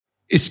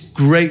It's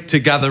great to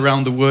gather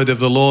around the word of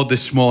the Lord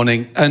this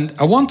morning. And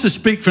I want to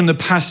speak from the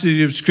passage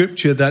of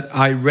scripture that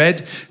I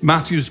read,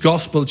 Matthew's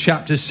Gospel,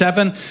 chapter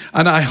 7.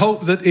 And I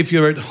hope that if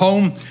you're at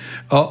home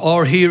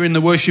or here in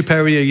the worship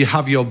area, you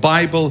have your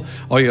Bible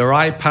or your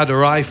iPad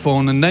or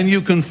iPhone, and then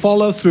you can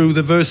follow through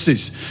the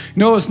verses.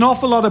 You know, there's an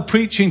awful lot of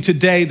preaching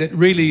today that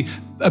really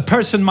a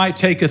person might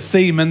take a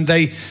theme and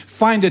they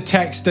find a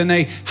text and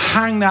they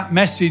hang that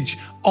message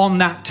on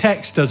that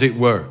text, as it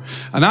were.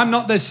 And I'm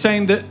not just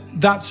saying that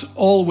that's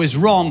always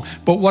wrong,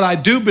 but what I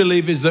do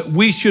believe is that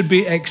we should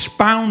be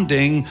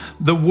expounding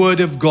the Word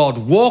of God,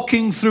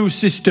 walking through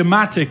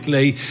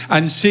systematically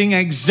and seeing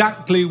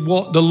exactly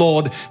what the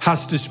Lord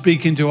has to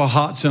speak into our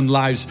hearts and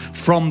lives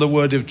from the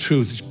Word of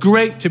truth. It's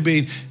great to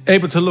be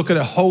able to look at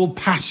a whole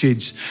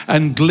passage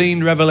and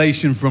glean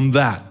revelation from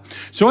that.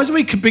 So as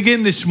we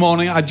begin this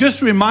morning, I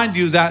just remind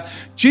you that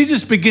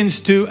Jesus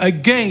begins to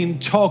again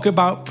talk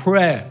about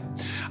prayer.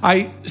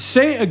 I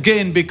say it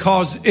again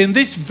because in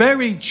this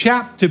very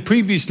chapter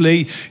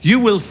previously,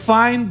 you will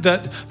find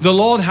that the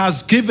Lord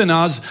has given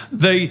us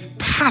the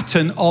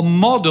pattern or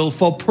model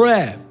for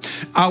prayer.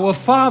 Our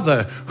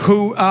Father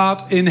who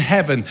art in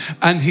heaven,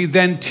 and he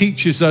then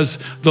teaches us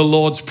the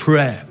Lord's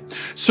Prayer.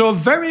 So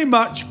very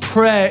much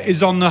prayer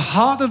is on the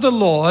heart of the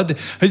Lord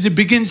as he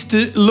begins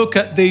to look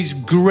at these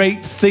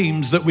great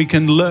themes that we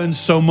can learn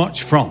so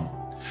much from.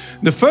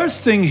 The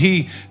first thing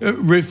he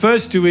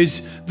refers to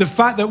is the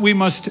fact that we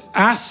must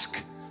ask,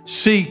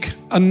 seek,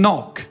 and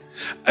knock.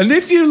 And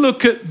if you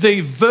look at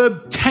the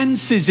verb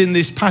tenses in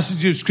this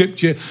passage of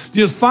scripture,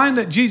 you'll find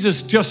that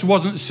Jesus just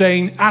wasn't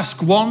saying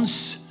ask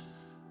once,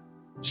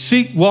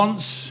 seek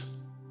once,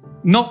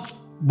 knock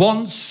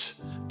once,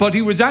 but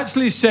he was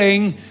actually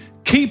saying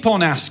keep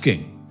on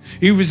asking.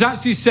 He was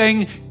actually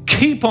saying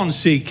keep on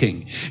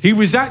seeking. He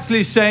was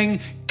actually saying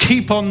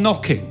keep on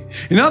knocking.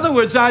 In other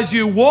words, as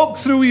you walk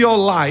through your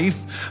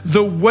life,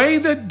 the way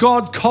that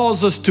God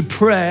calls us to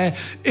prayer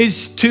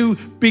is to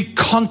be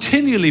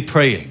continually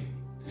praying.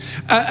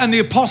 And the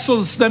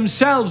apostles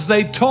themselves,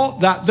 they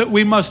taught that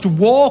we must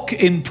walk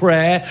in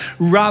prayer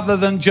rather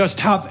than just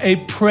have a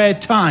prayer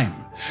time.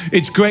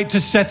 It's great to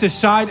set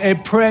aside a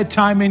prayer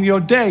time in your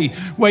day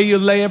where you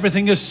lay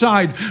everything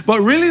aside. But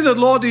really the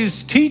Lord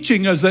is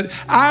teaching us that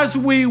as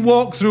we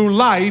walk through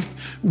life,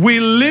 we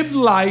live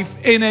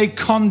life in a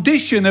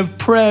condition of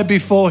prayer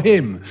before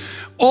him.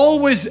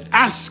 Always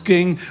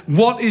asking,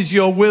 what is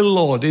your will,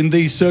 Lord, in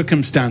these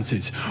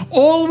circumstances?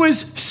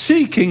 Always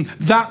seeking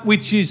that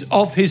which is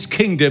of his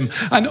kingdom,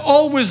 and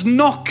always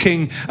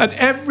knocking at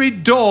every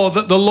door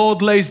that the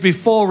Lord lays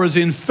before us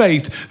in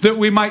faith, that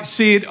we might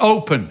see it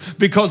open.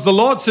 Because the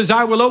Lord says,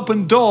 I will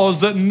open doors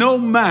that no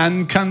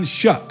man can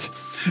shut.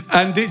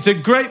 And it's a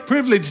great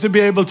privilege to be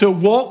able to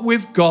walk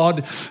with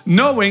God,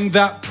 knowing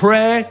that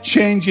prayer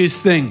changes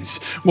things.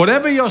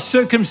 Whatever your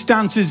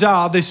circumstances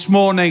are this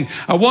morning,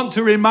 I want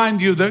to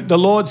remind you that the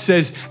Lord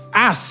says,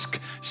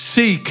 ask,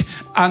 seek,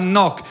 and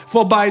knock.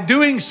 For by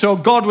doing so,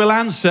 God will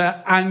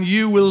answer, and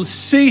you will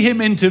see him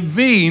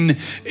intervene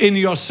in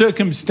your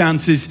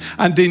circumstances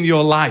and in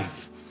your life.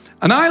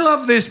 And I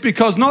love this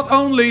because not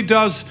only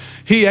does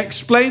he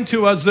explain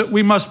to us that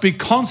we must be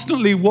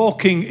constantly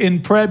walking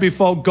in prayer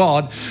before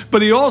God,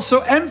 but he also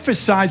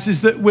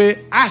emphasizes that we're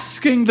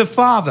asking the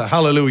Father.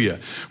 Hallelujah.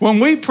 When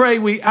we pray,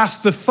 we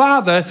ask the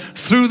Father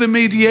through the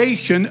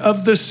mediation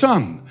of the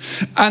Son.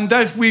 And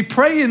if we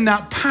pray in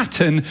that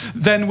pattern,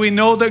 then we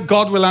know that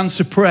God will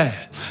answer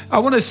prayer. I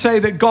want to say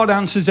that God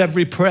answers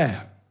every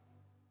prayer.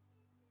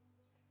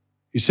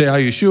 You say, are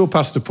you sure,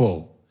 Pastor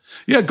Paul?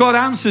 Yeah, God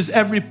answers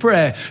every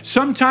prayer.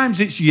 Sometimes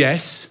it's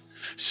yes,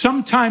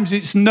 sometimes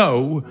it's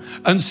no,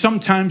 and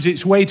sometimes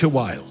it's wait a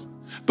while.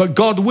 But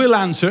God will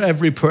answer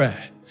every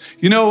prayer.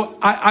 You know,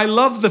 I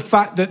love the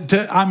fact that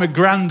I'm a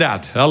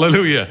granddad.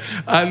 Hallelujah.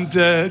 And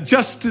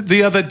just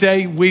the other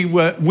day, we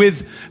were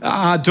with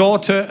our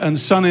daughter and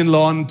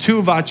son-in-law, and two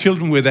of our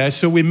children were there,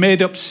 so we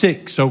made up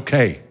 6,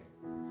 okay.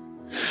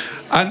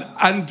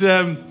 And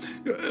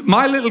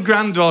my little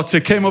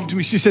granddaughter came up to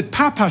me. She said,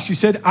 Papa, she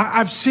said,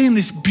 I've seen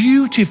this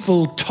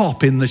beautiful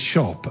top in the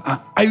shop.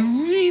 I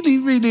really,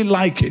 really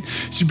like it.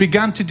 She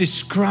began to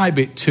describe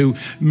it to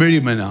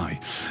Miriam and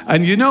I.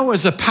 And you know,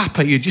 as a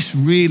papa, you just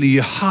really,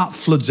 your heart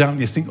floods out and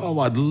you think, oh,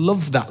 I'd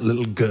love that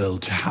little girl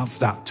to have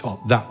that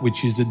top, that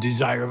which is the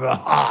desire of her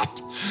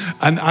heart.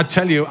 And I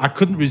tell you, I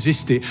couldn't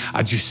resist it.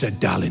 I just said,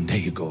 darling, there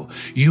you go.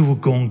 You will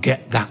go and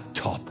get that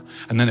top.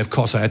 And then, of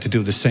course, I had to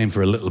do the same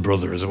for a little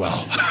brother as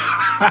well.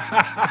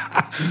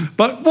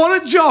 But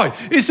what a joy.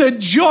 It's a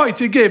joy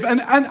to give.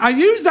 And I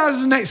use that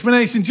as an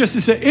explanation just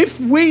to say, if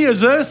we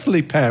as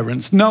earthly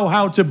parents know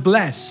how to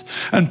bless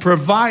and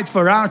provide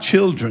for our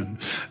children,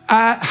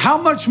 how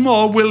much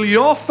more will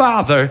your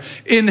Father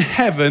in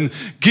heaven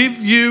give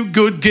you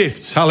good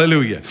gifts?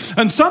 Hallelujah.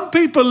 And some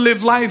people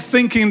live life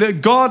thinking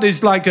that God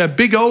is like a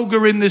big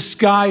ogre in the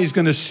sky. He's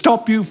going to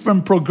stop you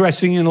from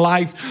progressing in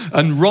life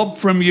and rob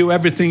from you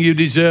everything you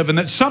deserve. And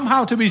that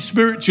somehow to be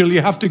spiritual,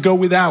 you have to go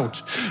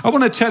without. I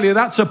want to to tell you,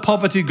 that's a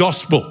poverty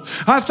gospel.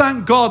 I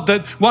thank God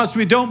that whilst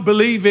we don't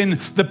believe in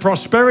the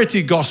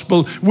prosperity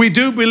gospel, we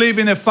do believe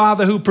in a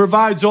Father who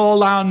provides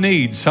all our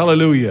needs.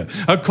 Hallelujah.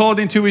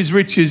 According to his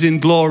riches in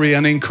glory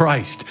and in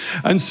Christ.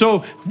 And so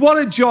what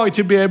a joy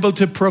to be able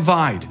to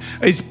provide.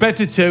 It's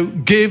better to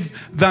give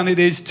than it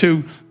is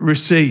to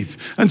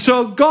receive. And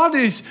so God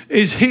is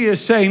here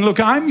saying, look,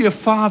 I'm your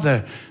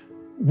Father.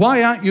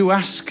 Why aren't you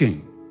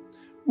asking?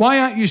 Why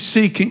aren't you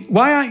seeking?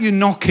 Why aren't you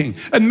knocking?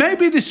 And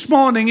maybe this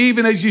morning,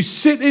 even as you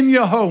sit in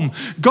your home,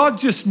 God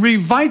just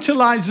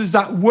revitalizes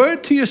that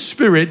word to your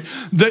spirit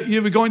that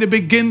you're going to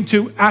begin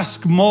to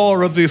ask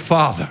more of your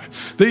Father,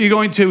 that you're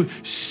going to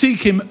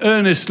seek him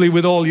earnestly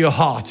with all your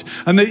heart,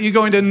 and that you're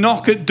going to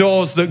knock at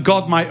doors that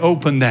God might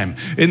open them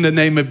in the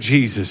name of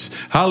Jesus.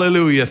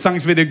 Hallelujah.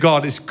 Thanks be to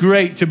God. It's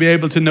great to be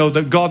able to know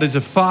that God is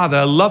a Father,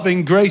 a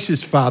loving,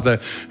 gracious Father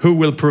who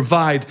will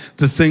provide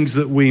the things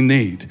that we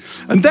need.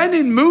 And then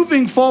in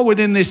moving forward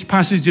in this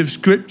passage of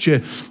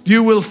scripture,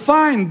 you will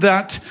find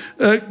that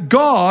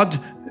God,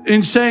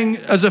 in saying,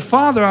 as a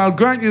Father, I'll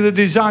grant you the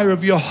desire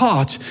of your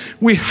heart,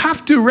 we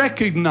have to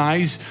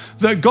recognize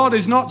that God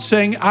is not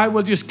saying, I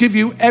will just give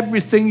you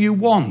everything you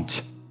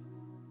want.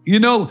 You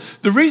know,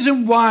 the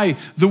reason why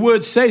the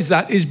word says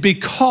that is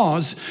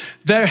because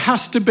there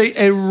has to be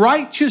a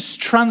righteous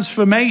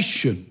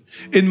transformation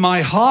in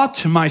my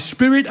heart, my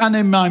spirit, and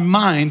in my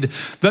mind,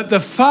 that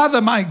the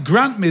Father might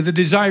grant me the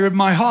desire of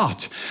my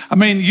heart. I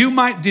mean, you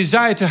might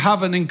desire to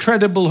have an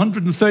incredible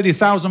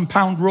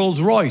 £130,000 Rolls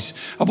Royce.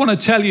 I want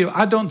to tell you,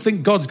 I don't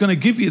think God's going to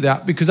give you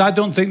that, because I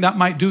don't think that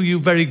might do you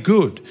very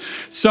good.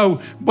 So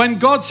when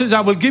God says,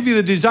 I will give you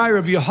the desire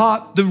of your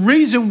heart, the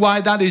reason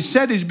why that is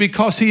said is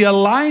because he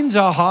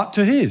aligns our heart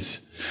to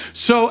his.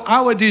 So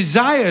our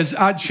desires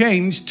are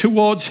changed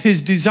towards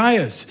his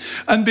desires.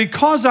 And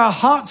because our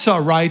hearts are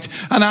right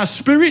and our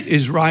spirit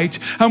is right,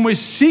 and we're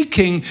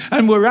seeking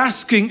and we're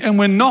asking and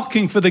we're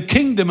knocking for the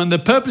kingdom and the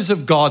purpose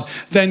of God,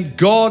 then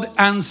God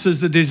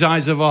answers the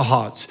desires of our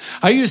hearts.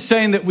 Are you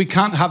saying that we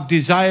can't have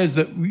desires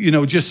that, you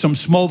know, just some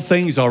small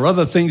things or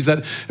other things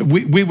that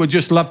we would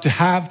just love to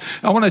have?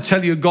 I want to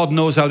tell you, God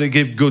knows how to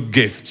give good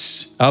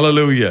gifts.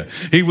 Hallelujah.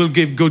 He will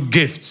give good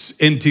gifts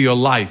into your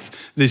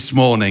life this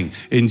morning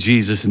in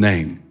Jesus'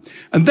 name.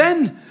 And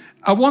then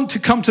I want to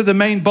come to the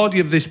main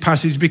body of this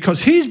passage,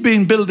 because he's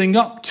been building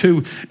up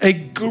to a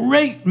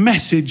great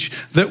message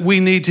that we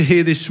need to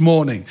hear this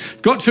morning.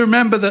 Got to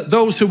remember that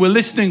those who were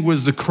listening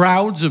was the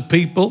crowds of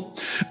people,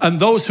 and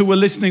those who were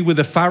listening were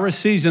the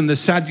Pharisees and the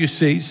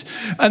Sadducees.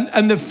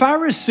 And the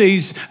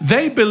Pharisees,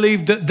 they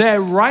believed that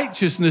their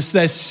righteousness,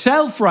 their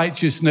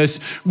self-righteousness,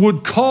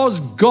 would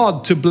cause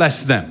God to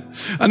bless them.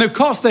 And of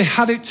course, they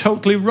had it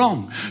totally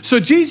wrong.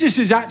 So Jesus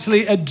is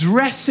actually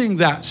addressing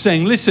that,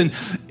 saying, listen,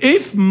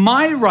 if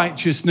my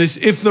righteousness,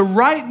 if the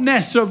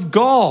rightness of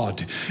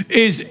God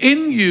is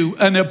in you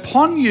and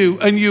upon you,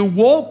 and you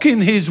walk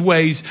in his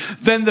ways,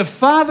 then the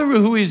Father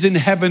who is in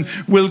heaven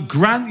will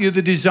grant you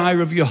the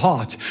desire of your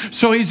heart.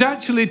 So he's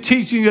actually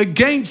teaching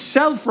against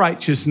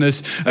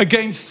self-righteousness,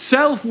 against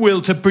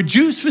self-will, to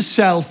produce for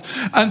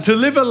self and to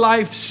live a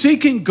life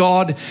seeking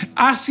God,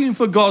 asking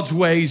for God's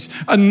ways,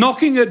 and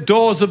knocking at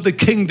doors of the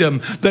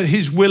kingdom that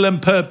his will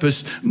and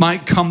purpose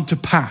might come to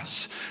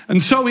pass.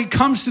 And so he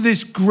comes to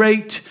this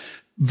great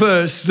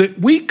verse that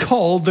we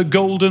call the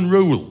golden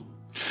rule.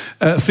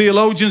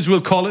 Theologians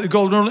will call it the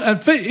golden rule.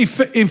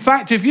 In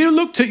fact, if you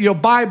looked at your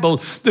Bible,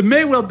 there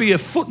may well be a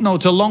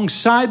footnote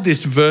alongside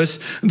this verse.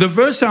 The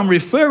verse I'm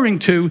referring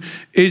to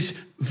is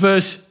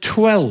verse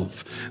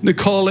 12. They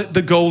call it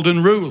the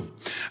golden rule.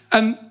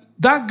 And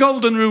that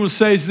golden rule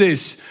says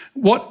this: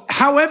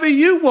 however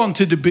you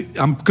wanted to be,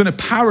 I'm going to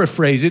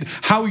paraphrase it,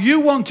 how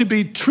you want to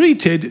be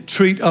treated,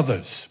 treat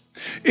others.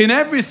 In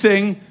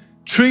everything,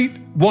 treat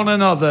one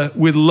another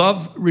with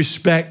love,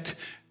 respect,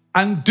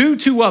 and do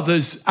to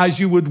others as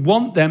you would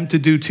want them to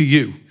do to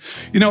you.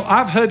 You know,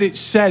 I've heard it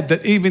said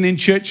that even in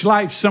church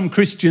life, some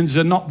Christians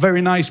are not very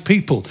nice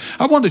people.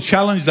 I want to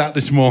challenge that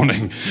this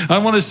morning. I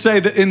want to say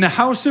that in the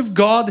house of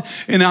God,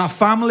 in our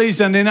families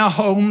and in our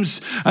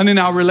homes and in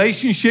our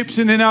relationships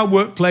and in our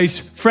workplace,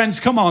 friends,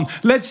 come on,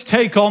 let's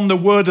take on the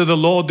word of the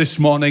Lord this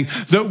morning,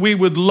 that we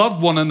would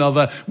love one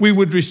another, we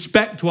would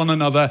respect one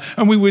another,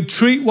 and we would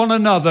treat one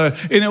another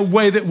in a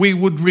way that we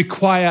would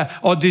require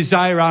or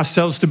desire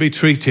ourselves to be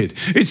treated.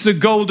 It's the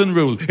golden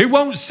rule. It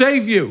won't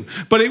save you,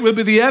 but it will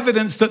be the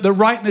evidence that the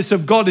rightness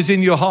of God is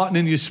in your heart and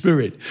in your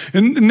spirit.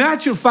 In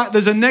actual fact,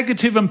 there's a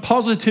negative and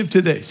positive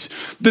to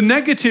this. The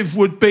negative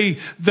would be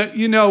that,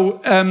 you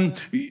know,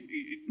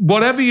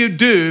 whatever you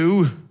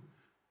do,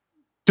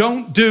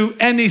 don't do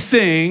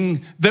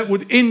anything that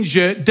would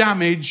injure,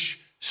 damage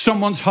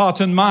someone's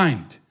heart and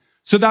mind.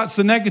 So that's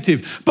the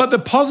negative. But the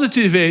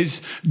positive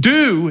is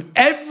do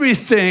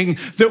everything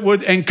that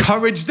would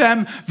encourage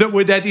them, that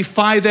would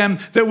edify them,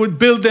 that would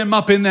build them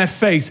up in their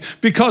faith.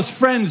 Because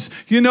friends,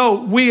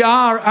 we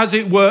are, as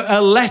it were,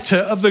 a letter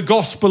of the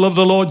gospel of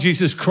the Lord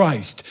Jesus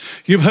Christ.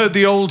 You've heard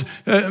the old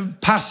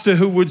pastor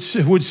who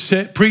would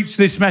preach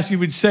this message,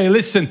 would say,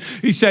 listen,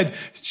 he said,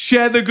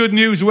 share the good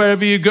news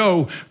wherever you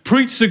go.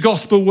 Preach the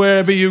gospel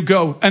wherever you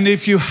go. And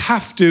if you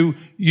have to,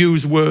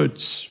 use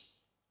words.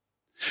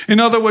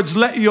 In other words,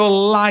 let your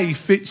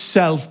life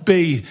itself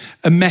be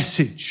a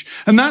message.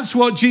 And that's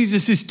what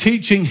Jesus is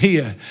teaching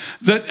here.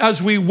 That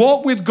as we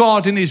walk with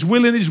God in his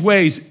will and his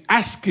ways,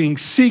 asking,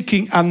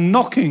 seeking, and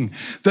knocking,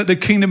 that the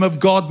kingdom of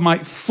God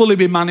might fully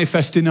be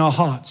manifest in our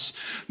hearts.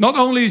 Not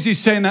only is he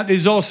saying that,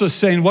 he's also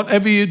saying,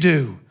 whatever you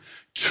do,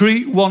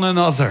 treat one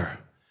another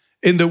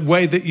in the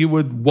way that you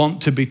would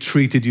want to be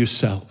treated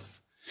yourself.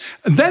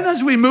 And then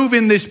as we move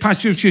in this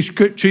passage of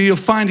scripture, you'll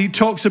find he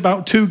talks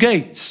about two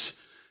gates.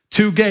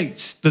 Two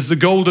gates. There's the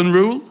golden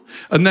rule,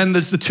 and then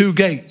there's the two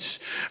gates.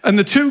 And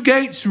the two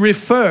gates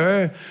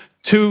refer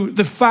to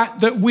the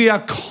fact that we are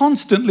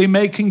constantly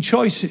making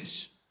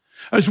choices.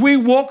 As we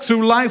walk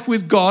through life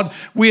with God,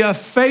 we are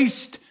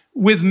faced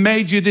with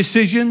major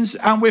decisions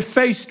and we're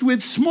faced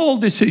with small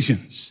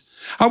decisions.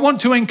 I want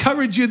to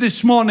encourage you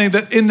this morning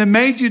that in the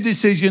major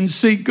decisions,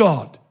 seek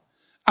God.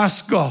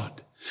 Ask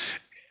God.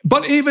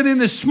 But even in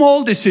the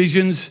small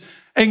decisions,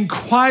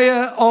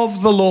 inquire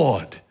of the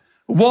Lord.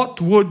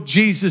 What would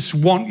Jesus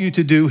want you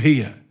to do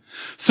here?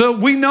 So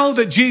we know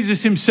that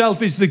Jesus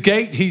himself is the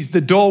gate. He's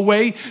the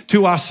doorway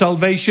to our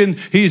salvation.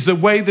 He's the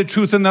way, the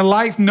truth, and the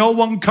life. No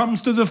one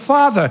comes to the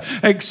Father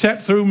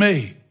except through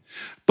me.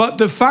 But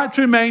the fact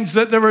remains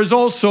that there is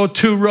also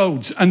two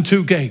roads and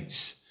two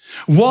gates.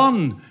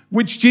 One,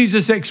 which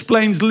Jesus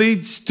explains,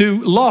 leads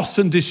to loss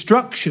and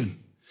destruction.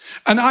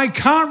 And I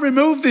can't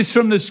remove this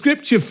from the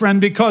scripture, friend,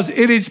 because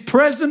it is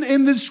present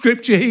in the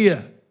scripture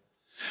here.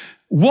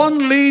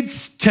 One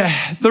leads to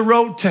the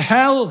road to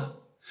hell,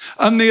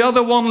 and the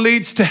other one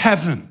leads to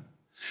heaven.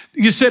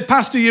 You say,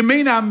 Pastor, you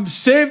mean I'm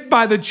saved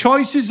by the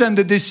choices and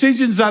the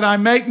decisions that I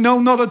make? No,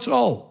 not at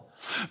all.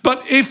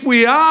 But if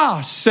we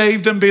are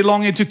saved and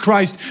belonging to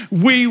Christ,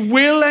 we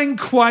will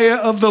inquire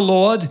of the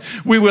Lord.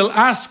 We will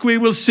ask, we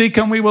will seek,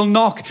 and we will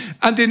knock.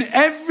 And in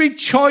every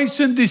choice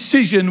and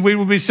decision, we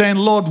will be saying,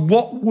 Lord,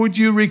 what would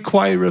you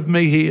require of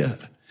me here?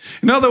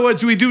 In other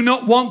words, we do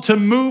not want to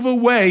move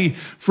away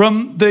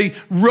from the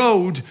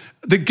road,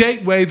 the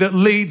gateway that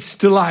leads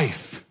to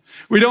life.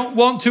 We don't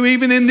want to,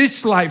 even in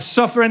this life,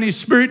 suffer any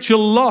spiritual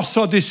loss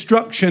or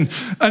destruction.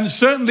 And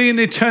certainly in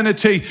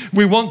eternity,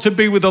 we want to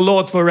be with the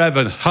Lord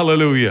forever.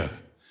 Hallelujah.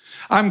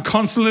 I'm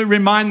constantly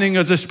reminding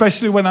us,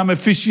 especially when I'm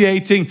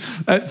officiating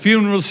at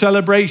funeral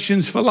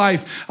celebrations for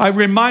life, I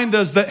remind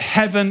us that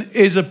heaven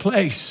is a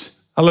place.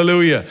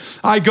 Hallelujah.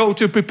 I go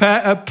to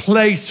prepare a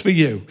place for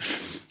you.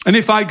 And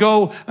if I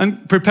go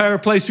and prepare a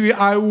place for you,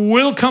 I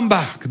will come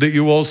back that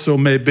you also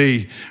may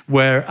be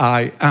where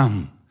I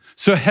am.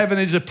 So heaven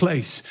is a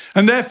place.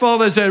 And therefore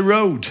there's a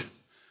road,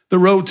 the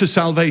road to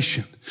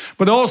salvation.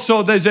 But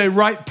also there's a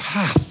right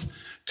path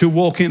to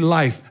walk in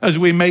life as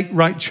we make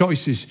right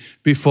choices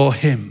before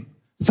him.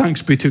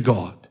 Thanks be to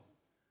God.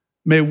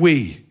 May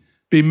we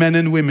be men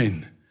and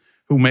women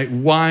who make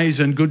wise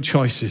and good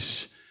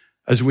choices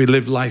as we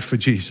live life for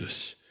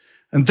Jesus.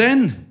 And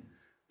then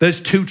there's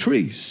two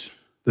trees.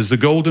 There's the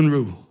golden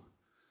rule.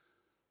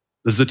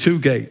 There's the two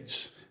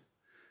gates.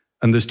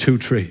 And there's two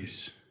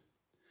trees.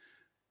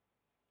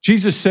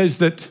 Jesus says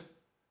that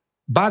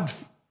bad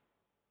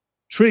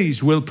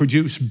trees will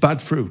produce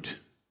bad fruit.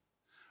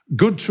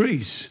 Good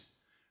trees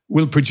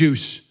will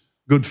produce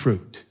good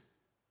fruit.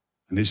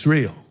 And it's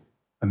real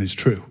and it's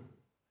true.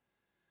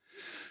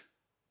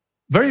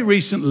 Very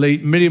recently,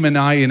 Miriam and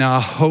I, in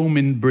our home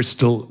in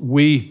Bristol,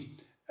 we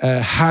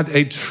had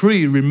a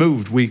tree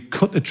removed. We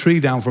cut a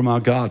tree down from our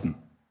garden.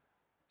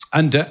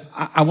 And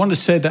I want to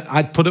say that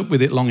I'd put up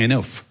with it long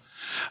enough.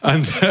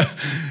 And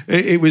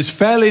it was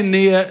fairly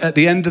near at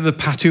the end of the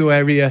patio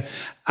area.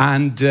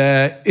 And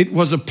it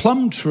was a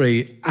plum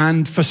tree.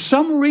 And for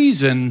some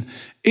reason,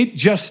 it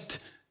just,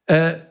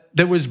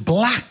 there was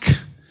black,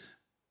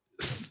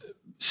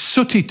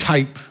 sooty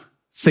type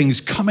things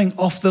coming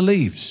off the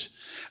leaves.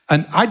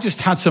 And I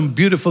just had some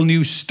beautiful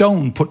new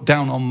stone put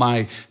down on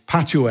my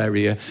patio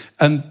area.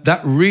 And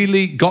that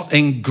really got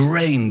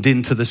ingrained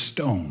into the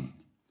stone.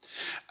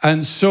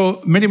 And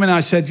so Miriam and I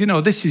said,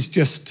 this is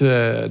just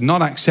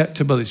not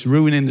acceptable. It's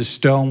ruining the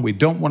stone. We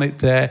don't want it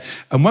there.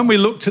 And when we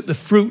looked at the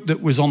fruit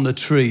that was on the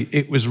tree,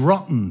 it was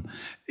rotten.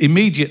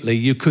 Immediately,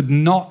 you could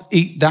not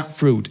eat that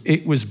fruit.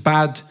 It was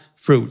bad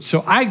fruit.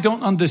 So I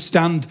don't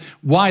understand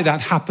why that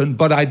happened,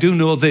 but I do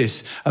know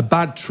this. A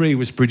bad tree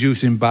was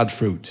producing bad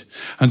fruit.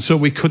 And so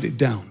we cut it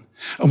down.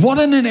 And what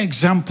an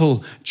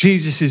example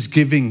Jesus is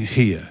giving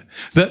here,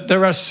 that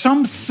there are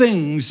some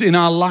things in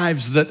our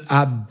lives that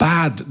are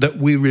bad that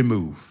we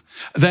remove.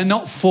 They're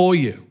not for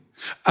you,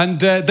 and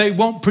they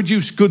won't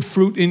produce good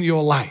fruit in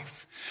your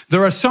life.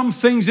 There are some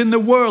things in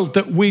the world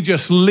that we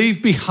just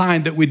leave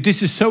behind, that we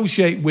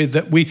disassociate with,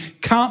 that we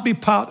can't be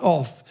part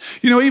of.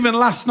 You know, even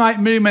last night,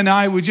 Miriam and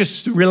I were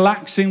just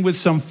relaxing with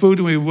some food,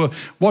 and we were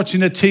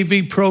watching a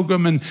TV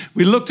program, and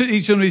we looked at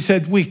each other and we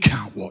said, we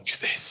can't watch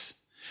this.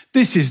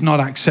 This is not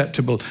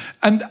acceptable.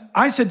 And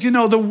I said, you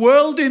know, the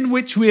world in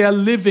which we are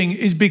living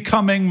is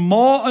becoming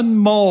more and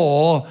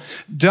more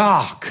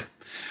dark.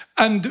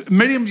 And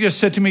Miriam just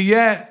said to me,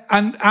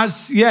 and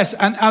as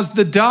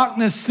the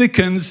darkness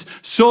thickens,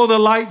 so the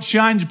light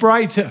shines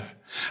brighter.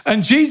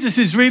 And Jesus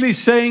is really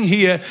saying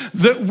here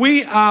that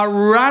we are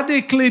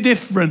radically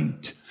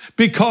different,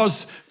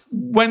 because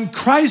when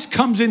Christ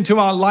comes into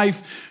our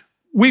life,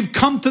 we've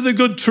come to the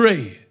good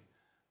tree.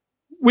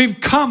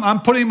 We've come,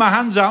 I'm putting my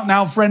hands out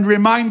now, friend,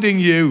 reminding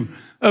you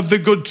of the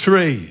good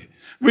tree.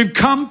 We've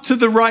come to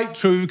the right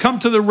tree. We've come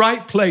to the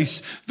right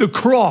place, the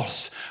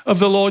cross of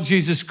the Lord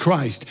Jesus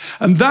Christ.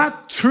 And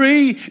that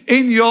tree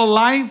in your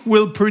life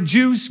will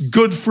produce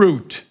good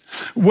fruit,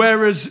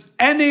 whereas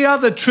any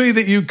other tree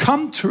that you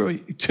come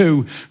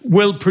to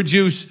will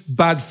produce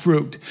bad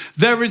fruit.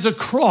 There is a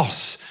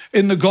cross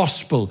in the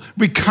gospel.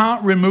 We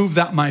can't remove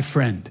that, my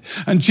friend.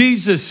 And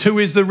Jesus, who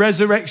is the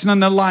resurrection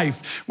and the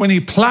life, when he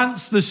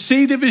plants the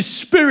seed of his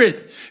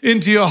Spirit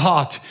into your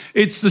heart,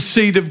 it's the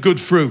seed of good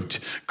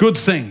fruit, good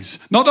things.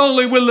 Not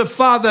only will the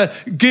Father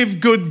give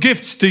good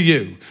gifts to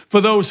you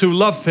for those who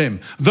love him,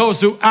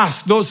 those who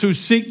ask, those who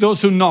seek,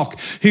 those who knock,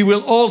 he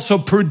will also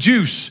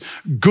produce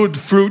good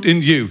fruit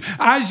in you.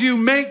 As you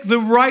make the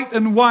right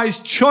and wise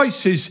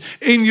choices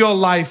in your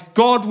life,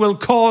 God will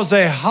cause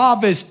a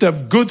harvest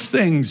of good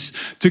things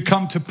to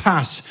come to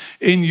pass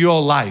in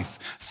your life.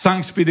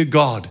 Thanks be to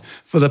God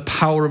for the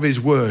power of his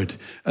word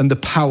and the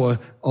power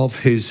of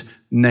his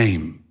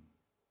name.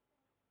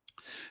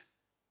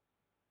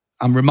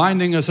 I'm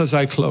reminding us as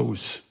I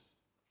close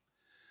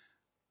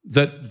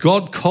that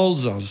God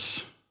calls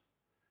us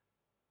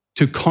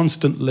to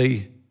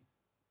constantly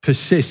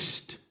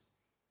persist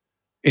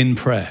in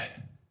prayer.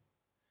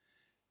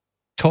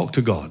 Talk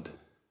to God.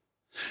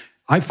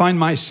 I find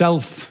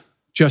myself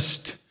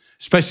just,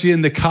 especially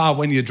in the car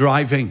when you're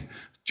driving,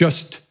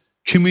 just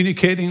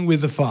communicating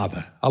with the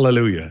Father.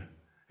 Hallelujah.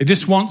 It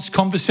just wants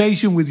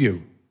conversation with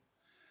you.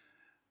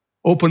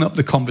 Open up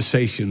the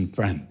conversation,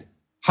 friend.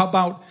 How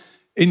about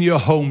in your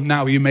home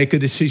now, you make a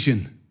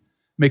decision,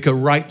 make a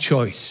right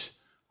choice.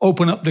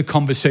 Open up the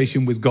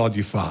conversation with God,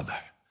 your Father.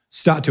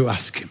 Start to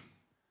ask him.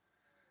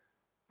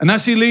 And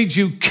as he leads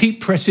you,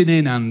 keep pressing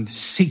in and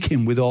seek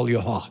him with all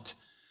your heart.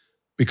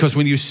 Because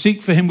when you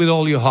seek for him with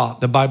all your heart,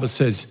 the Bible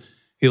says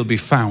he'll be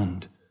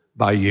found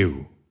by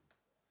you.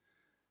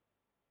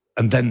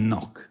 And then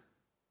knock.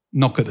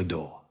 Knock at the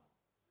door.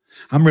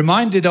 I'm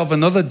reminded of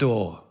another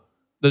door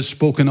that's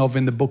spoken of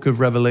in the book of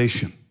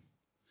Revelation.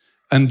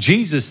 And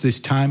Jesus this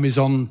time is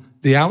on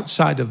the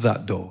outside of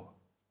that door.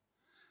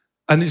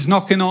 And he's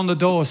knocking on the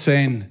door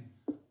saying,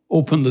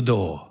 open the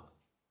door.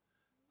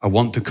 I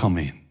want to come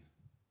in.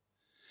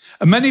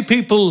 And many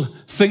people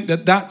think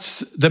that that's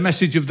the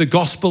message of the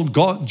gospel.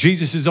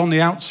 Jesus is on the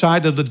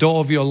outside of the door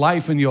of your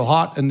life and your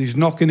heart, and he's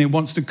knocking, he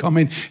wants to come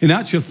in. In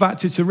actual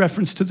fact, it's a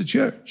reference to the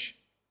church.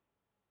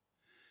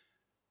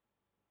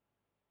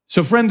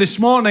 So friend, this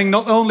morning,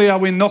 not only are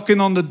we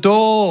knocking on the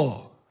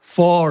door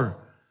for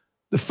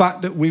the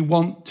fact that we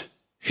want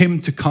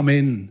him to come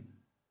in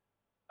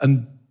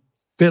and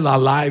fill our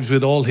lives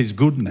with all his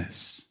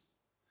goodness,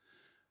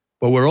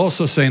 but we're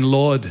also saying,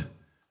 Lord,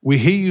 we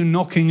hear you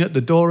knocking at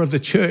the door of the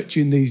church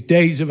in these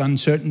days of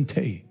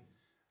uncertainty,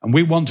 and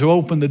we want to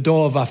open the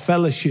door of our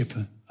fellowship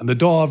and the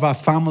door of our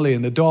family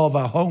and the door of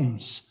our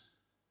homes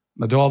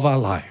and the door of our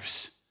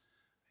lives.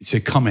 He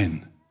said, come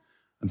in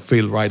and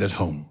feel right at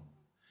home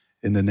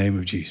in the name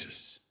of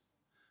Jesus.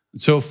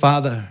 And so,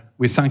 Father,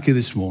 we thank you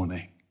this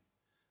morning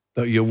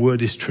that your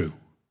word is true.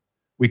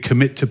 We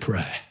commit to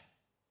prayer,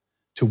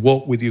 to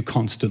walk with you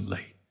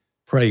constantly,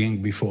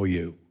 praying before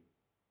you.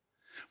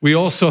 We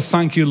also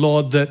thank you,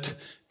 Lord, that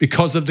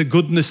because of the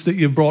goodness that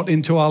you've brought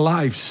into our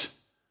lives,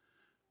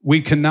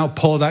 we can now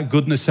pour that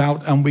goodness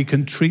out and we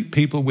can treat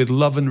people with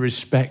love and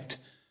respect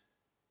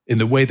in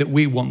the way that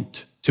we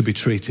want to be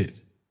treated.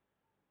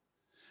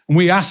 And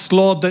we ask,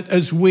 Lord, that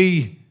as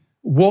we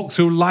walk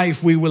through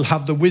life, we will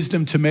have the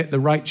wisdom to make the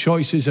right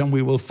choices and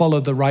we will follow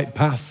the right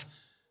path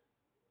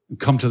and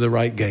come to the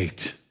right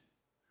gate,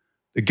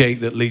 the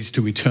gate that leads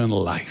to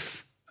eternal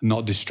life and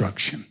not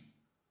destruction.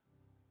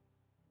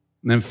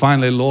 And then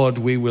finally, Lord,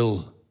 we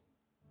will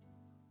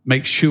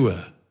make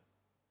sure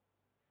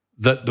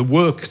that the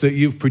work that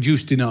you've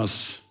produced in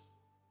us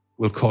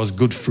will cause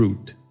good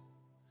fruit,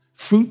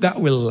 fruit that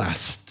will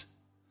last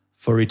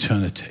for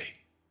eternity.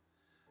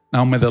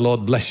 Now may the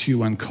Lord bless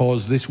you and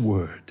cause this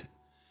word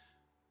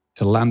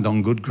to land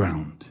on good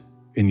ground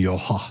in your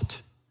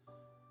heart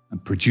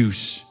and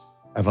produce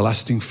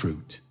everlasting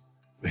fruit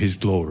for his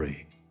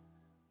glory.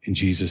 In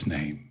Jesus'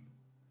 name,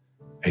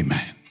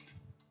 amen.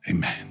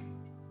 Amen.